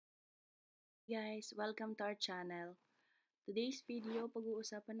Guys, welcome to our channel. Today's video,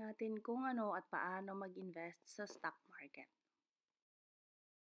 pag-uusapan natin kung ano at paano mag-invest sa stock market.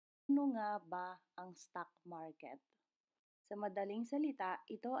 Ano nga ba ang stock market? Sa madaling salita,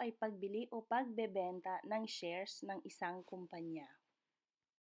 ito ay pagbili o pagbebenta ng shares ng isang kumpanya.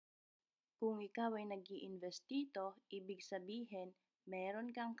 Kung ikaw ay nag-i-invest dito, ibig sabihin,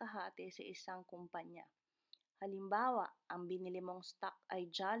 meron kang kahati sa isang kumpanya. Halimbawa, ang binili mong stock ay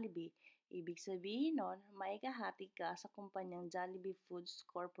Jollibee. Ibig sabihin nun, may kahati ka sa kumpanyang Jollibee Foods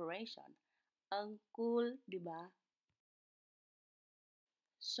Corporation. Ang cool, di ba?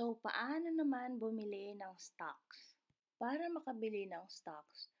 So, paano naman bumili ng stocks? Para makabili ng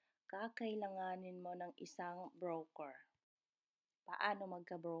stocks, kakailanganin mo ng isang broker. Paano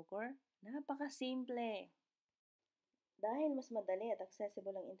magka-broker? Napakasimple. Dahil mas madali at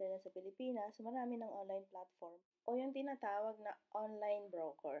accessible ang internet sa Pilipinas, marami ng online platform o yung tinatawag na online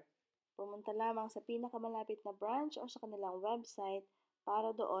broker. Pumunta lamang sa pinakamalapit na branch o sa kanilang website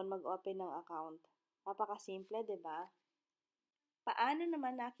para doon mag-open ng account. Napakasimple, di ba? Paano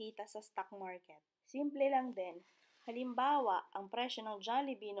naman nakita sa stock market? Simple lang din. Halimbawa, ang presyo ng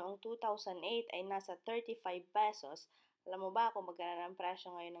Jollibee noong 2008 ay nasa 35 pesos. Alam mo ba kung magkano ang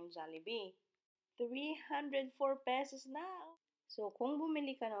presyo ngayon ng Jollibee? 304 pesos na. So, kung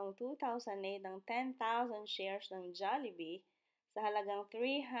bumili ka noong 2008 ng 10,000 shares ng Jollibee sa halagang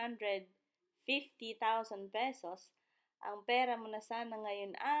 350,000 pesos, ang pera mo na sana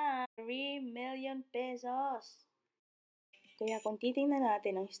ngayon ay 3 million pesos. Kaya kung titingnan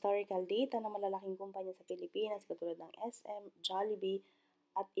natin ang historical data ng malalaking kumpanya sa Pilipinas katulad ng SM, Jollibee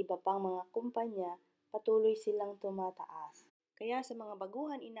at iba pang mga kumpanya, patuloy silang tumataas. Kaya sa mga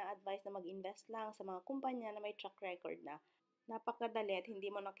baguhan, ina-advise na mag-invest lang sa mga kumpanya na may track record na. Napakadali at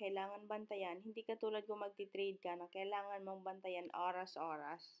hindi mo na kailangan bantayan, hindi katulad kung magti-trade ka na kailangan mong bantayan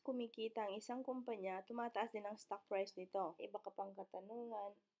oras-oras. Kumikita ang isang kumpanya, tumataas din ang stock price nito. Iba ka pang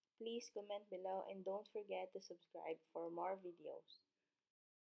katanungan, please comment below and don't forget to subscribe for more videos.